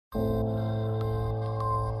Do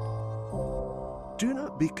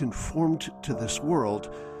not be conformed to this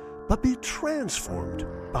world, but be transformed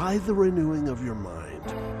by the renewing of your mind,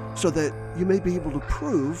 so that you may be able to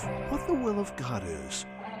prove what the will of God is,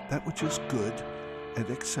 that which is good and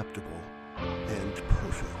acceptable and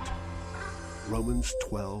perfect. Romans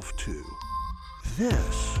 12:2.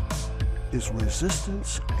 This is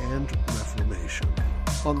Resistance and Reformation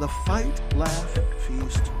on the Fight, Laugh,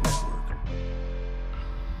 Feast Network.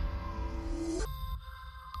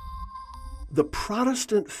 The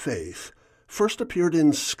Protestant faith first appeared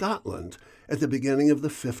in Scotland at the beginning of the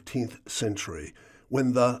 15th century,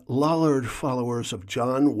 when the Lollard followers of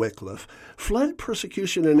John Wycliffe fled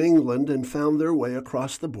persecution in England and found their way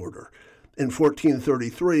across the border. In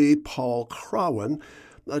 1433, Paul Crawen,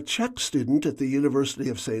 a Czech student at the University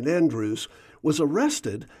of St. Andrews, was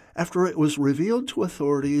arrested after it was revealed to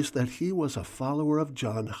authorities that he was a follower of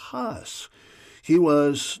John Huss. He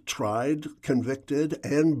was tried, convicted,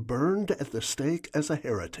 and burned at the stake as a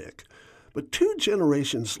heretic. But 2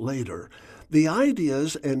 generations later, the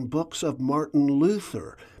ideas and books of Martin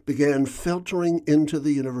Luther began filtering into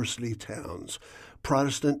the university towns.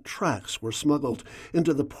 Protestant tracts were smuggled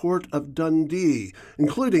into the port of Dundee,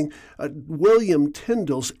 including William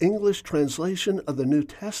Tyndale's English translation of the New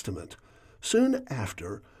Testament. Soon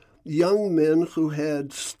after, young men who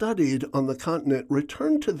had studied on the continent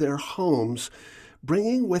returned to their homes,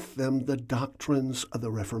 bringing with them the doctrines of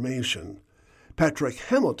the Reformation. Patrick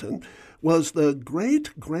Hamilton was the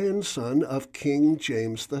great-grandson of King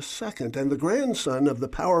James II and the grandson of the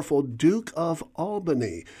powerful Duke of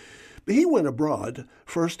Albany. He went abroad,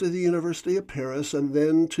 first to the University of Paris and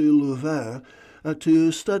then to Louvain,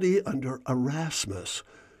 to study under Erasmus.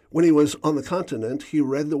 When he was on the continent, he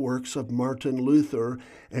read the works of Martin Luther,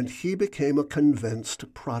 and he became a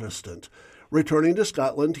convinced Protestant. Returning to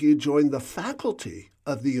Scotland, he joined the faculty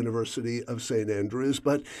of the University of St. Andrews,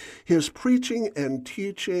 but his preaching and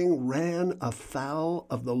teaching ran afoul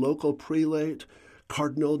of the local prelate,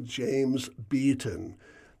 Cardinal James Beaton.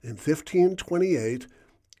 In 1528,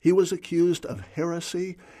 he was accused of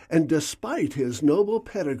heresy, and despite his noble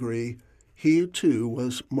pedigree, he too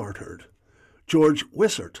was martyred. George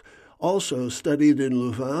Wishart also studied in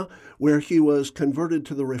Louvain, where he was converted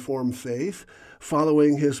to the Reformed faith.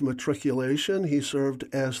 Following his matriculation, he served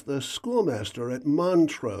as the schoolmaster at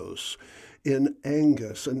Montrose in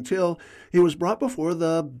Angus until he was brought before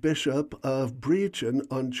the Bishop of Brechin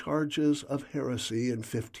on charges of heresy in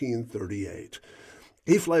 1538.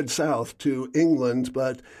 He fled south to England,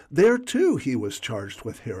 but there too he was charged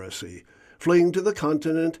with heresy. Fleeing to the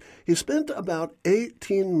continent, he spent about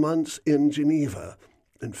 18 months in Geneva.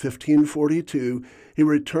 In 1542, he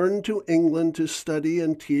returned to England to study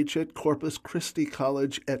and teach at Corpus Christi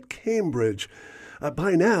College at Cambridge.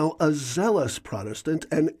 By now a zealous Protestant,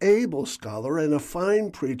 an able scholar, and a fine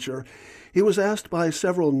preacher, he was asked by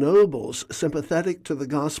several nobles sympathetic to the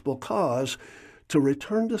gospel cause to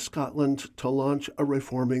return to Scotland to launch a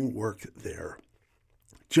reforming work there.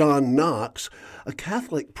 John Knox, a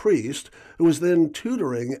Catholic priest who was then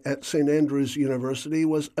tutoring at St. Andrews University,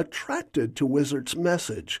 was attracted to Wishart's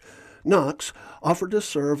message. Knox offered to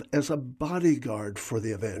serve as a bodyguard for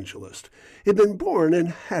the evangelist. He had been born in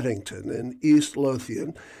Haddington in East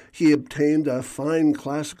Lothian. He obtained a fine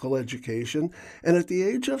classical education, and at the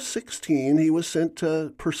age of 16 he was sent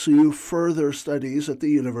to pursue further studies at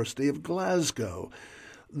the University of Glasgow.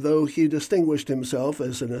 Though he distinguished himself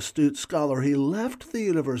as an astute scholar, he left the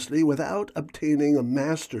university without obtaining a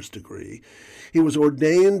master's degree. He was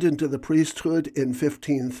ordained into the priesthood in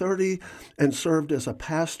 1530 and served as a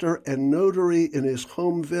pastor and notary in his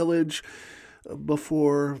home village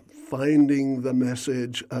before finding the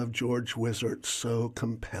message of George Wishart so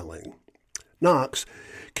compelling. Knox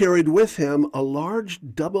carried with him a large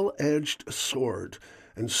double-edged sword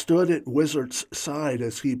and stood at Wishart's side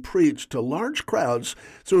as he preached to large crowds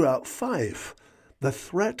throughout Fife. The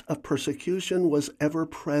threat of persecution was ever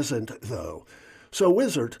present, though, so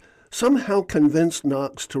Wishart somehow convinced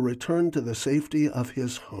Knox to return to the safety of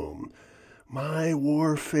his home. "My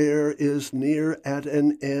warfare is near at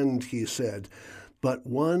an end," he said, "but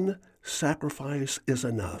one sacrifice is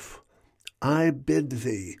enough. I bid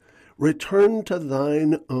thee, return to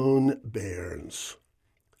thine own bairns."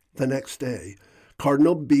 The next day,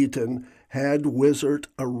 Cardinal Beaton had Wishart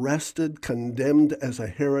arrested, condemned as a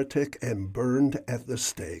heretic, and burned at the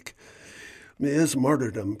stake. His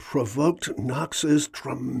martyrdom provoked Knox's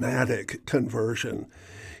dramatic conversion.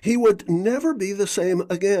 He would never be the same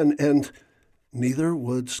again, and neither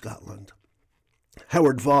would Scotland.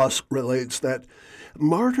 Howard Voss relates that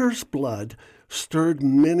martyr's blood stirred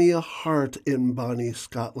many a heart in bonny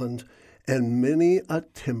Scotland, and many a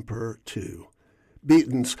temper too.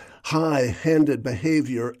 Beaton's high-handed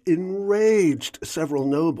behavior enraged several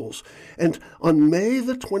nobles, and on May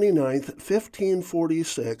the 29th,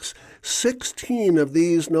 1546, 16 of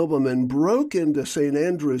these noblemen broke into St.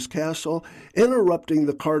 Andrew's Castle, interrupting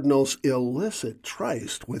the cardinal's illicit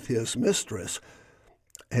tryst with his mistress,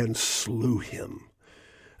 and slew him.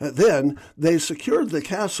 Then they secured the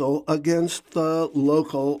castle against the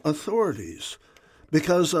local authorities.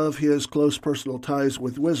 Because of his close personal ties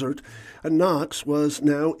with Wizard, Knox was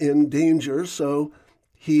now in danger, so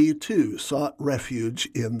he too sought refuge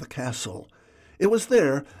in the castle. It was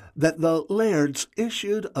there that the lairds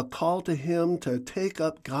issued a call to him to take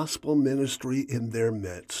up gospel ministry in their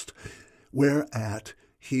midst, whereat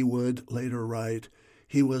he would later write,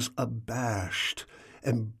 he was abashed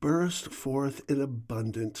and burst forth in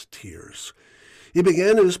abundant tears. He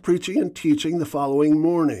began his preaching and teaching the following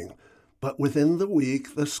morning, but within the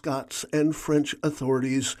week the Scots and French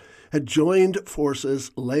authorities had joined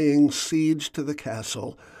forces laying siege to the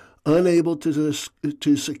castle. Unable to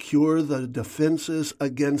secure the defenses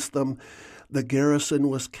against them, the garrison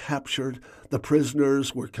was captured. The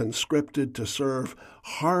prisoners were conscripted to serve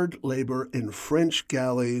hard labor in French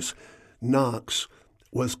galleys. Knox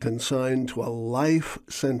was consigned to a life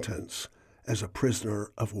sentence as a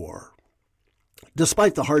prisoner of war.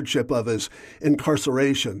 Despite the hardship of his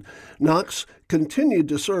incarceration, Knox continued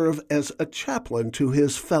to serve as a chaplain to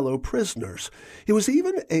his fellow prisoners. He was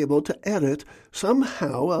even able to edit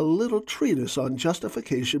somehow a little treatise on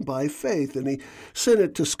justification by faith, and he sent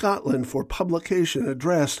it to Scotland for publication,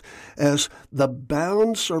 addressed as the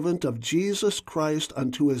bound servant of Jesus Christ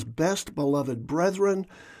unto his best beloved brethren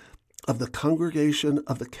of the congregation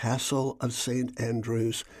of the Castle of St.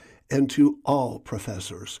 Andrews, and to all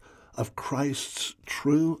professors of Christ's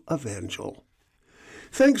true evangel.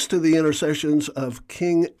 Thanks to the intercessions of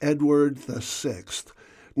King Edward VI,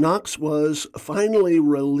 Knox was finally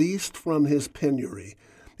released from his penury.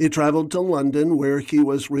 He traveled to London, where he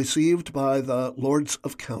was received by the Lords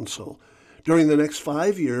of Council. During the next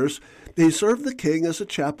 5 years, he served the king as a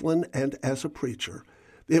chaplain and as a preacher.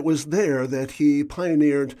 It was there that he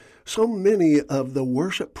pioneered so many of the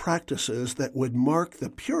worship practices that would mark the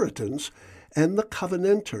Puritans and the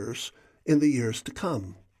Covenanters in the years to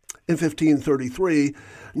come. In 1533,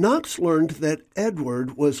 Knox learned that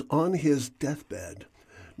Edward was on his deathbed.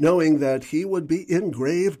 Knowing that he would be in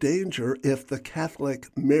grave danger if the Catholic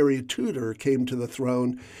Mary Tudor came to the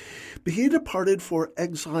throne, he departed for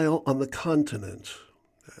exile on the continent.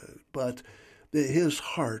 But his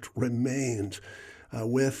heart remained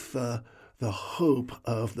with the hope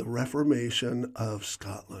of the Reformation of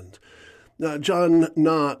Scotland. Now, John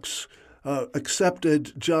Knox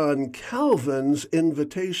accepted John Calvin's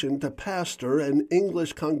invitation to pastor an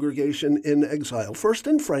English congregation in exile, first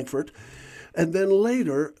in Frankfurt and then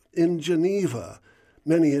later in Geneva.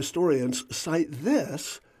 Many historians cite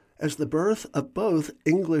this as the birth of both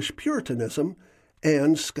English Puritanism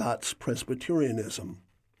and Scots Presbyterianism.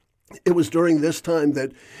 It was during this time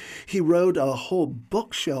that he wrote a whole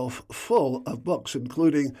bookshelf full of books,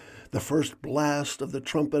 including The First Blast of the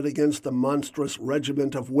Trumpet Against the Monstrous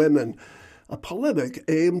Regiment of Women, a polemic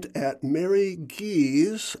aimed at Mary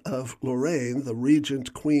Guise of Lorraine, the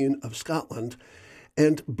Regent Queen of Scotland,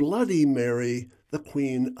 and Bloody Mary, the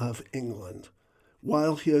Queen of England.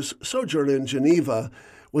 While his sojourn in Geneva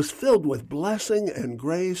was filled with blessing and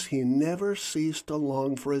grace, he never ceased to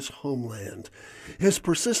long for his homeland. His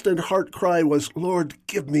persistent heart cry was, "Lord,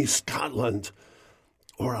 give me Scotland,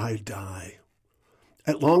 or I die."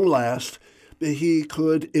 At long last, he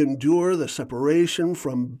could endure the separation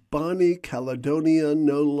from bonny Caledonia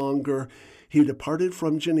no longer. He departed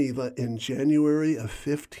from Geneva in January of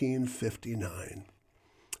 1559.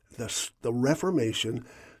 The Reformation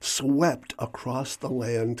swept across the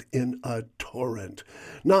land in a torrent.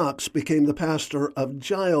 Knox became the pastor of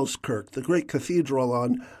Giles Kirk, the great cathedral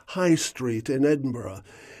on High Street in Edinburgh.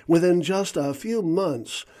 Within just a few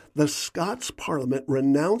months, the Scots Parliament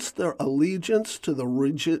renounced their allegiance to the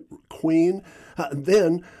Regent Queen.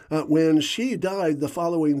 Then, when she died the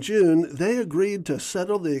following June, they agreed to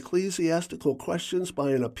settle the ecclesiastical questions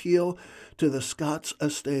by an appeal to the Scots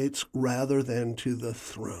estates rather than to the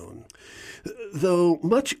throne. Though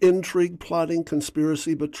much intrigue, plotting,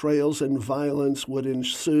 conspiracy, betrayals, and violence would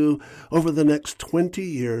ensue over the next 20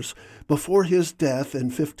 years before his death in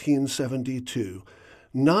 1572,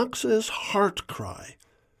 Knox's heart cry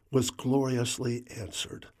was gloriously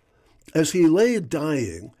answered. As he lay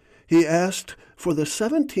dying, he asked for the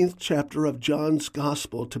 17th chapter of John's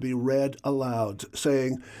Gospel to be read aloud,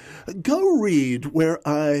 saying, "Go read where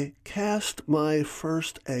I cast my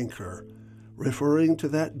first anchor," referring to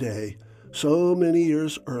that day so many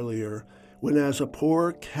years earlier, when as a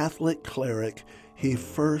poor Catholic cleric, he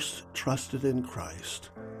first trusted in Christ.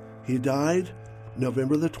 He died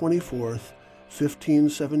November the 24th,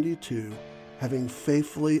 1572, having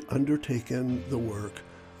faithfully undertaken the work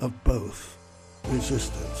of both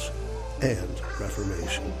resistance and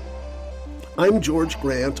Reformation. I'm George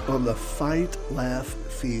Grant on the Fight, Laugh,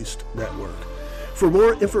 Feast Network. For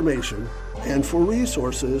more information and for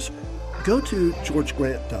resources, go to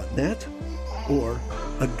georgegrant.net or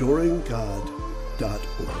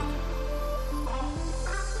adoringgod.org.